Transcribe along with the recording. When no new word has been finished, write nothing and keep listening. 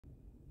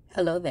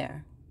Hello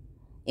there.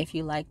 If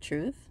you like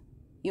truth,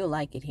 you'll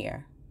like it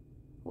here.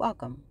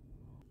 Welcome.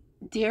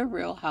 Dear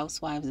Real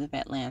Housewives of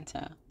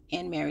Atlanta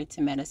and Married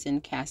to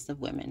Medicine cast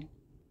of women,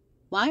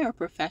 why are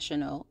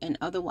professional and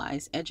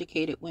otherwise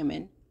educated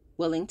women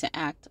willing to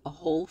act a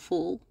whole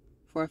fool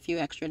for a few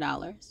extra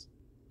dollars?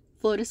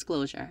 Full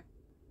disclosure,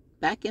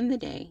 back in the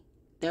day,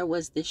 there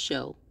was this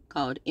show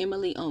called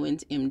Emily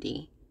Owens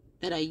MD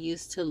that I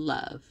used to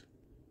love.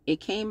 It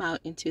came out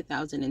in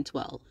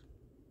 2012.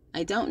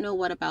 I don't know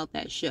what about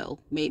that show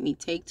made me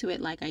take to it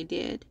like I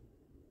did,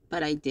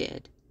 but I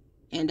did.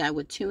 And I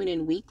would tune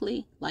in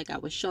weekly like I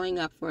was showing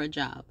up for a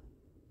job.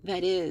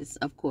 That is,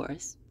 of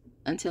course,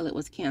 until it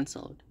was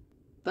canceled.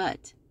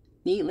 But,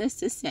 needless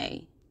to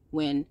say,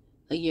 when,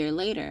 a year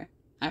later,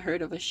 I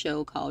heard of a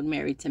show called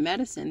Married to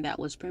Medicine that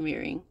was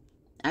premiering,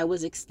 I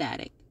was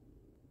ecstatic.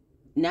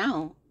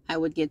 Now, I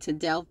would get to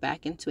delve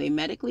back into a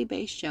medically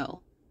based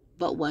show,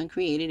 but one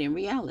created in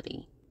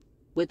reality,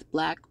 with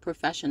Black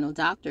professional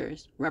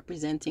doctors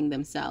representing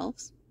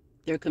themselves,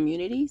 their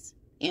communities,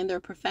 and their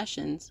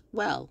professions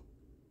well.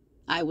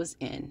 I was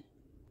in.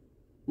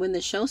 When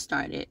the show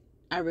started,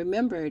 I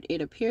remembered it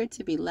appeared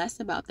to be less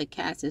about the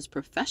cast's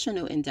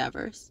professional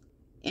endeavors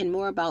and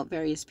more about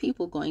various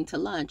people going to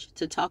lunch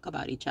to talk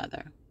about each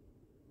other.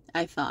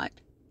 I thought,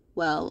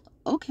 well,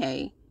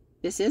 okay,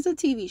 this is a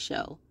TV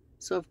show,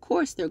 so of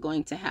course they're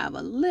going to have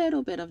a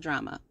little bit of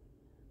drama,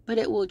 but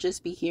it will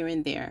just be here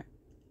and there,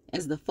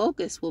 as the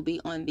focus will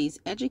be on these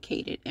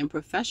educated and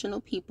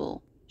professional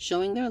people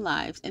showing their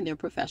lives and their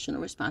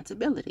professional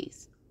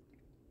responsibilities.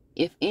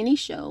 If any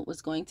show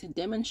was going to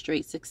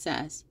demonstrate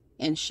success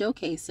and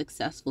showcase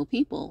successful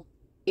people,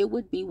 it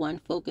would be one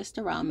focused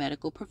around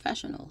medical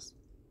professionals.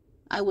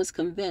 I was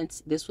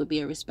convinced this would be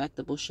a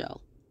respectable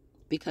show,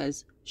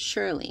 because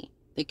surely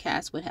the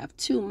cast would have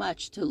too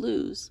much to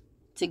lose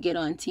to get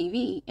on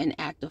TV and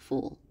act a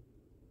fool.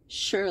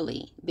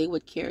 Surely they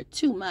would care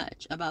too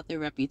much about their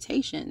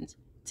reputations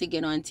to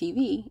get on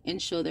TV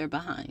and show their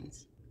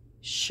behinds.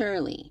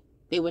 Surely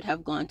they would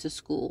have gone to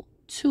school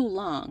too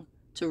long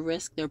to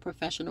risk their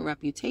professional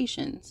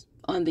reputations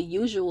on the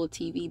usual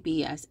TV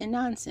BS and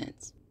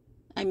nonsense.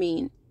 I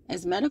mean,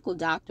 as medical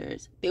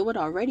doctors, they would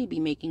already be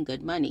making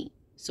good money,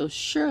 so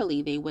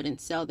surely they wouldn't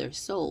sell their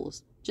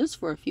souls just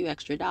for a few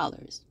extra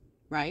dollars,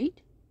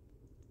 right?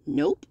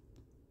 Nope,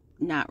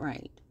 not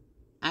right.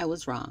 I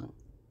was wrong.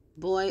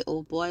 Boy,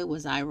 oh boy,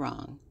 was I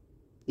wrong.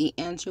 The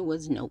answer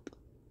was nope.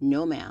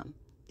 No, ma'am.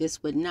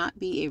 This would not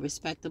be a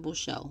respectable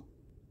show.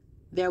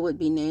 There would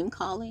be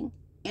name-calling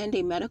and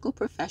a medical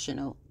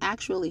professional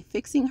actually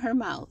fixing her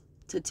mouth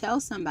to tell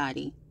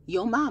somebody,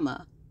 yo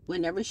mama,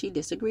 whenever she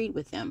disagreed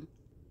with them.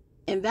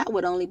 And that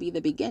would only be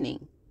the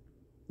beginning.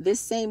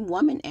 This same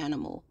woman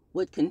animal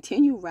would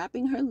continue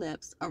wrapping her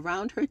lips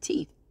around her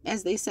teeth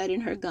as they set in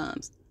her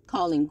gums,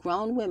 calling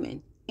grown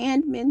women,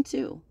 and men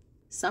too,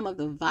 some of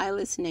the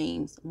vilest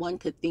names one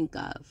could think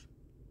of.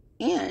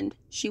 And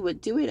she would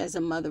do it as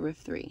a mother of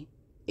three,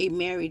 a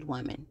married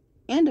woman,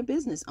 and a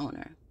business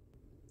owner.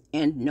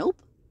 And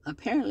nope,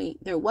 apparently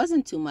there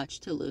wasn't too much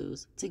to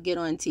lose to get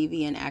on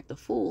TV and act a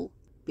fool,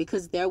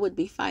 because there would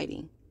be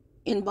fighting,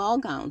 in ball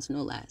gowns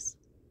no less,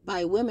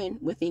 by women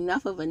with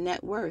enough of a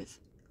net worth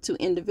to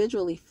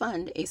individually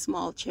fund a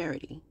small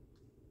charity.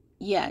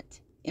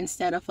 Yet,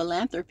 instead of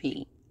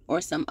philanthropy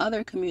or some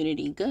other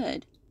community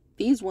good,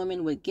 these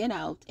women would get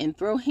out and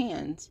throw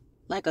hands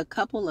like a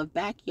couple of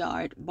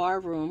backyard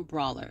barroom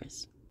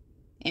brawlers.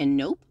 And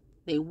nope,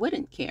 they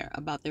wouldn't care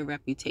about their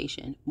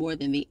reputation more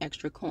than the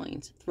extra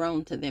coins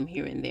thrown to them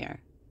here and there,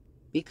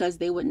 because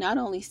they would not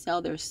only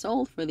sell their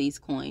soul for these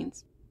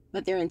coins,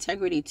 but their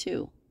integrity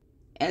too,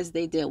 as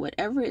they did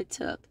whatever it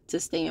took to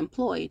stay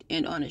employed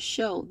and on a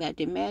show that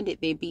demanded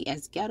they be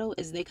as ghetto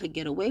as they could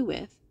get away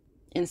with.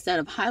 Instead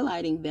of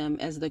highlighting them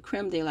as the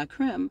creme de la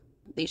creme,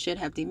 they should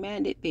have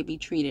demanded they be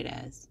treated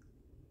as.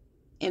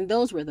 And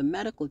those were the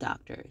medical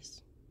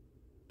doctors.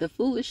 The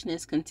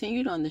foolishness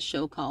continued on the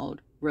show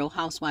called Real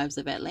Housewives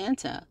of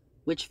Atlanta,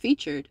 which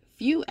featured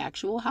few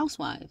actual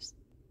housewives.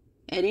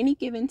 At any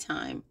given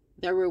time,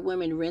 there were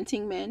women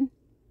renting men,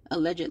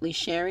 allegedly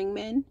sharing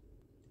men,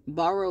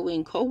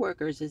 borrowing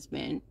co-workers as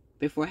men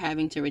before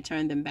having to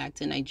return them back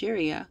to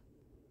Nigeria,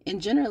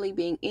 and generally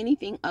being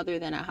anything other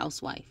than a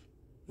housewife,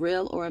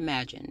 real or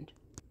imagined.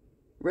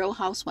 Real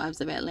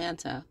Housewives of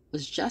Atlanta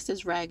was just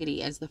as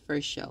raggedy as the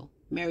first show,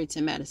 Married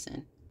to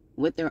Medicine,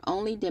 with their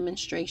only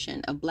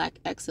demonstration of Black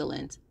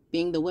excellence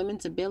being the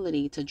women's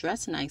ability to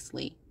dress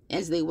nicely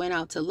as they went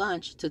out to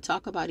lunch to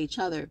talk about each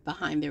other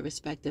behind their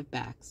respective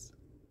backs.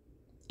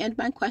 And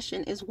my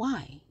question is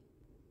why?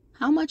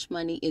 How much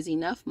money is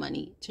enough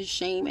money to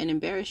shame and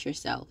embarrass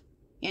yourself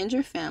and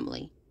your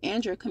family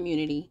and your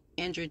community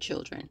and your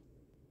children?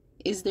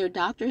 Is their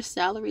doctors'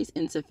 salaries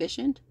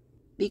insufficient?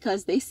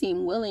 Because they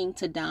seem willing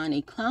to don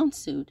a clown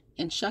suit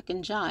and shuck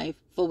and jive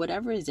for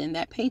whatever is in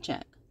that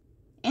paycheck.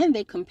 And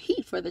they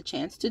compete for the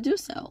chance to do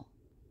so.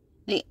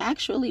 They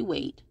actually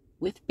wait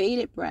with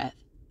bated breath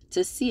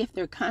to see if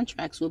their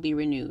contracts will be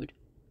renewed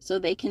so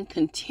they can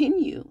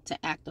continue to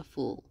act a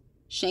fool,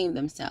 shame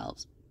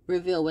themselves,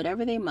 reveal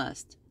whatever they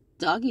must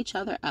dog each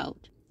other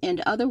out,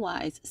 and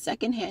otherwise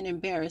secondhand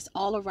embarrass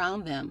all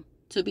around them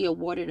to be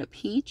awarded a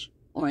peach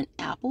or an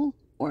apple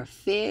or a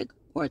fig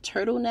or a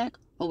turtleneck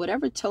or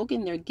whatever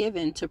token they're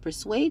given to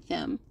persuade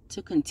them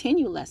to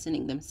continue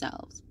lessening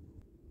themselves,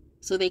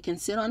 so they can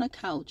sit on a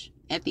couch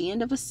at the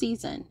end of a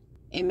season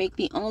and make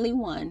the only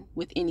one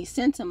with any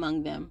sense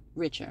among them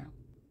richer.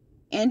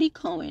 Andy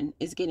Cohen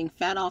is getting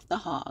fat off the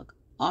hog,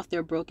 off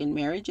their broken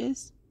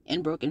marriages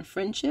and broken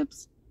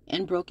friendships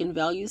and broken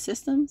value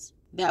systems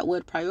that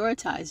would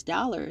prioritize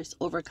dollars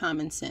over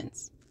common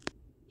sense.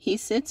 He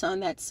sits on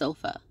that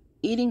sofa,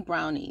 eating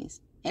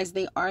brownies, as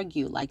they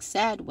argue like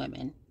sad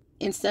women,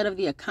 instead of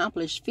the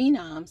accomplished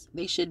phenoms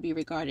they should be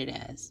regarded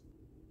as.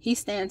 He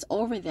stands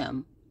over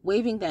them,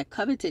 waving that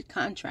coveted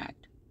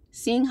contract,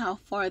 seeing how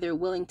far they're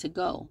willing to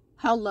go,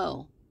 how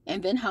low,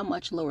 and then how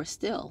much lower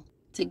still,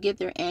 to get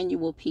their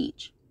annual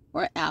peach,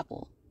 or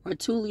apple, or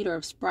 2 liters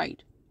of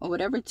Sprite, or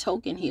whatever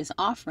token he is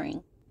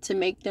offering to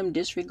make them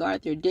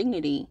disregard their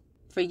dignity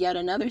for yet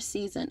another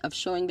season of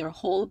showing their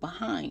whole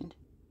behind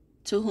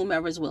to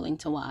whomever's willing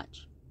to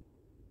watch.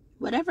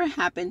 Whatever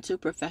happened to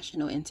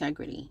professional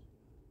integrity?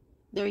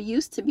 There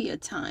used to be a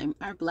time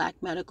our Black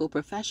medical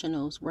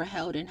professionals were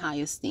held in high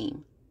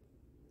esteem.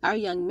 Our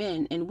young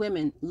men and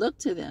women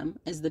looked to them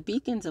as the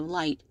beacons of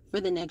light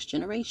for the next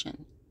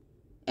generation,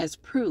 as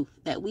proof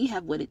that we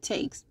have what it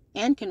takes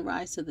and can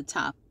rise to the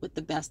top with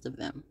the best of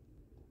them.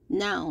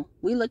 Now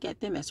we look at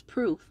them as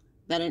proof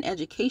that an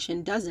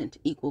education doesn't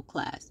equal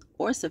class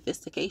or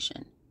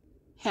sophistication.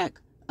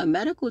 Heck, a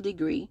medical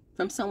degree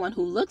from someone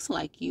who looks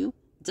like you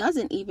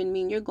doesn't even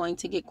mean you're going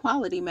to get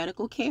quality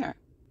medical care.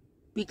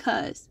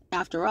 Because,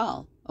 after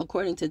all,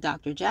 according to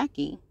Dr.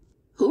 Jackie,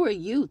 who are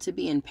you to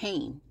be in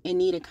pain and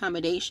need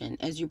accommodation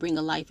as you bring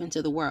a life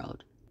into the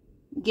world?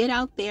 Get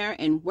out there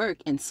and work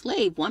and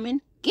slave,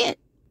 woman, get!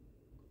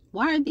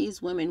 Why are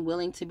these women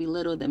willing to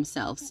belittle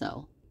themselves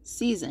so,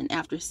 season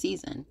after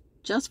season,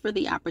 just for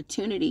the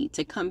opportunity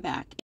to come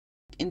back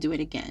and do it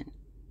again?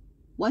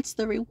 What's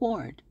the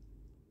reward?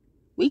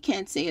 We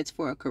can't say it's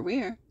for a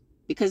career,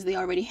 because they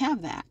already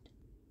have that.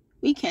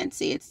 We can't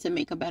say it's to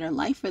make a better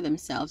life for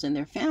themselves and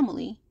their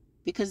family,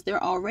 because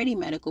they're already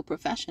medical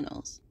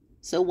professionals.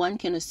 So one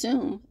can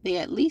assume they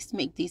at least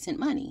make decent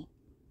money.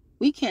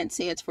 We can't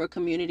say it's for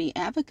community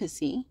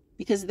advocacy,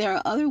 because there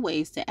are other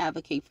ways to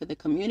advocate for the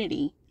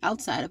community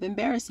outside of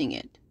embarrassing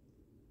it.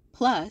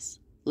 Plus,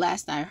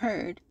 last I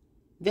heard,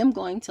 them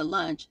going to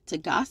lunch to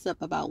gossip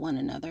about one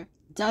another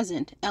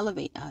doesn't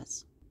elevate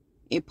us.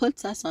 It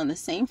puts us on the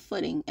same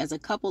footing as a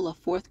couple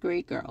of 4th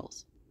grade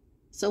girls.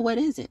 So what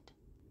is it?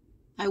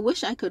 I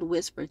wish I could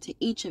whisper to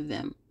each of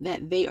them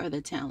that they are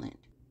the talent.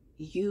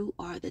 You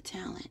are the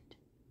talent.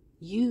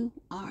 You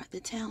are the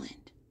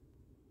talent.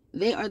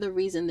 They are the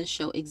reason the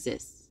show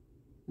exists.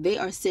 They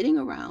are sitting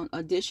around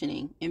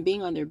auditioning and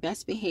being on their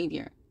best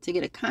behavior to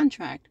get a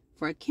contract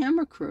for a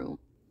camera crew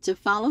to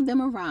follow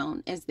them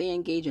around as they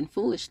engage in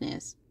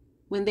foolishness,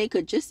 when they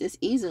could just as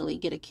easily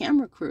get a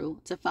camera crew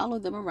to follow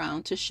them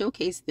around to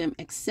showcase them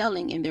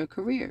excelling in their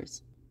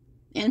careers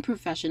and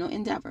professional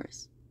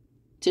endeavors,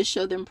 to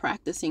show them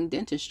practicing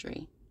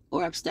dentistry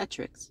or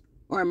obstetrics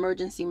or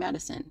emergency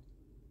medicine,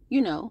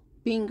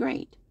 being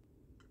great.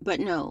 But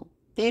no,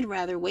 they'd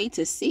rather wait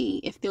to see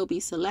if they'll be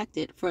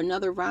selected for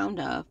another round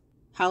of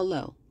How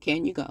Low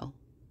Can You Go?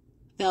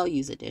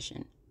 Values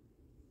Edition.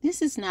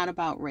 This is not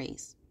about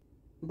race,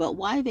 but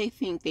why they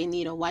think they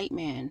need a white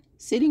man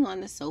sitting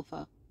on the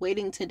sofa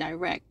waiting to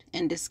direct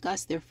and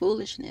discuss their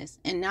foolishness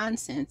and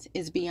nonsense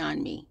is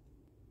beyond me.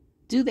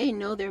 Do they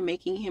know they're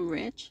making him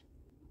rich?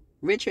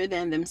 Richer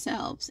than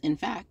themselves, in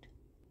fact.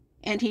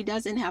 And he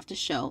doesn't have to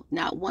show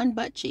not one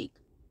butt cheek,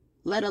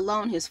 let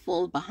alone his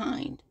full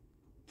behind,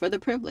 for the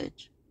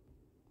privilege.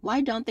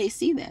 Why don't they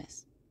see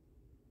this?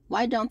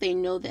 Why don't they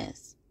know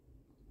this?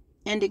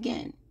 And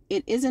again,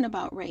 it isn't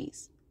about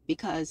race,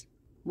 because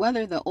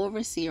whether the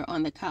overseer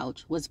on the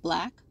couch was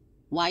black,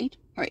 white,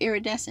 or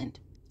iridescent,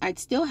 I'd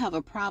still have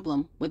a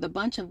problem with a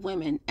bunch of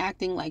women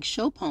acting like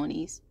show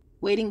ponies,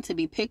 waiting to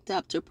be picked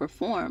up to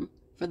perform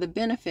for the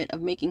benefit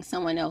of making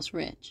someone else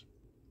rich,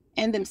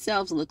 and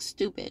themselves look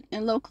stupid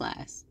and low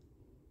class.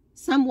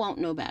 Some won't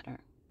know better.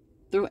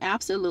 Through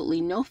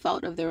absolutely no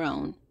fault of their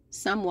own,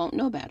 some won't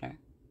know better.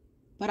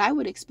 But I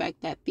would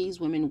expect that these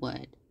women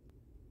would.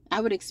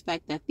 I would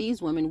expect that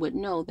these women would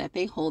know that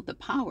they hold the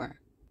power,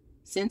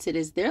 since it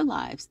is their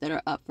lives that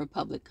are up for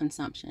public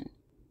consumption.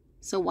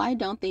 So why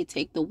don't they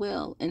take the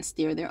wheel and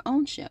steer their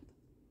own ship?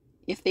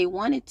 If they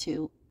wanted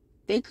to,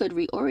 they could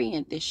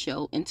reorient this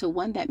show into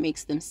one that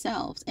makes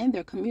themselves and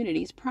their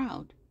communities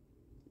proud.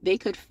 They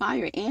could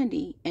fire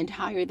Andy and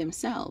hire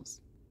themselves,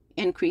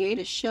 and create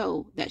a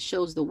show that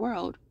shows the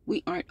world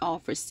we aren't all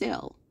for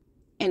sale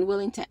and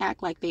willing to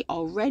act like they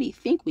already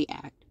think we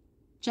act,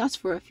 just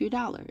for a few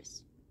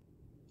dollars.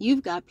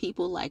 You've got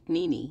people like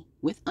Nene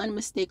with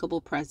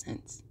unmistakable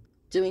presence,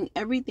 doing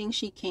everything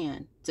she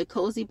can to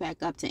cozy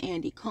back up to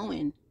Andy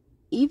Cohen,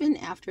 even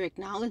after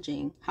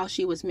acknowledging how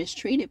she was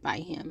mistreated by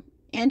him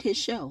and his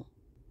show.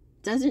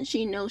 Doesn't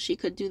she know she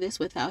could do this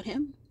without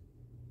him?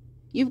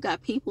 You've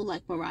got people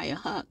like Mariah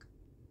Huck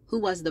who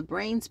was the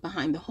brains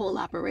behind the whole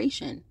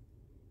operation,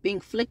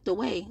 being flicked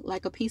away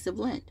like a piece of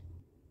lint,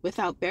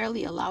 without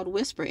barely a loud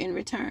whisper in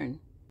return.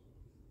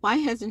 Why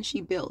hasn't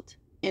she built,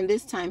 and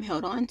this time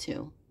held on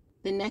to,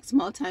 the next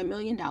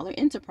multi-million-dollar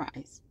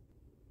enterprise?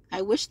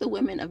 I wish the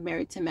women of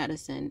Married to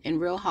Medicine and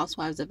Real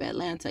Housewives of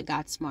Atlanta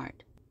got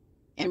smart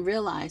and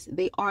realized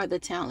they are the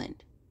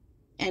talent,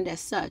 and as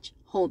such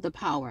hold the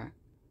power.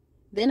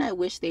 Then I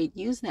wish they'd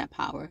use that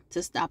power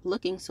to stop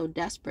looking so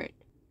desperate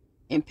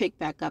and pick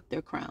back up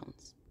their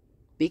crowns,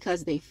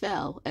 because they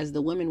fell as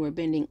the women were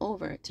bending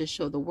over to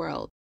show the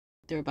world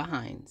their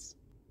behinds.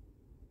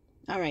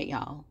 All right,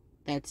 y'all,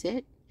 that's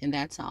it, and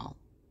that's all.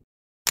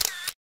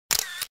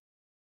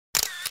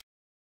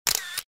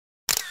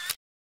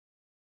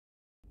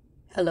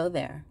 Hello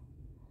there.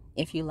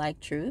 If you like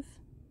truth,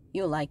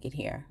 you'll like it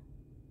here.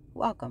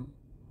 Welcome.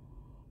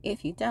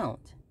 If you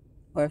don't,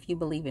 or if you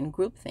believe in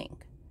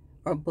groupthink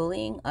or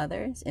bullying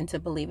others into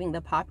believing the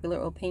popular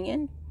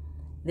opinion,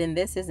 then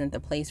this isn't the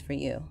place for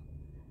you.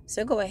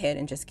 So go ahead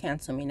and just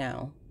cancel me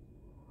now.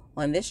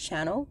 On this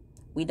channel,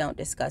 we don't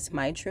discuss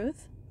my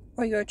truth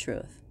or your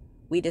truth.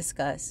 We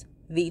discuss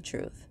the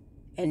truth,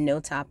 and no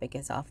topic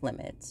is off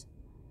limits.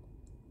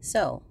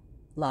 So,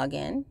 log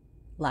in,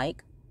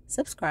 like,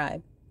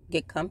 subscribe,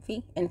 get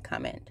comfy, and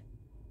comment.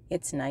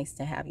 It's nice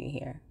to have you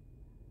here.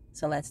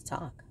 So let's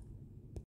talk.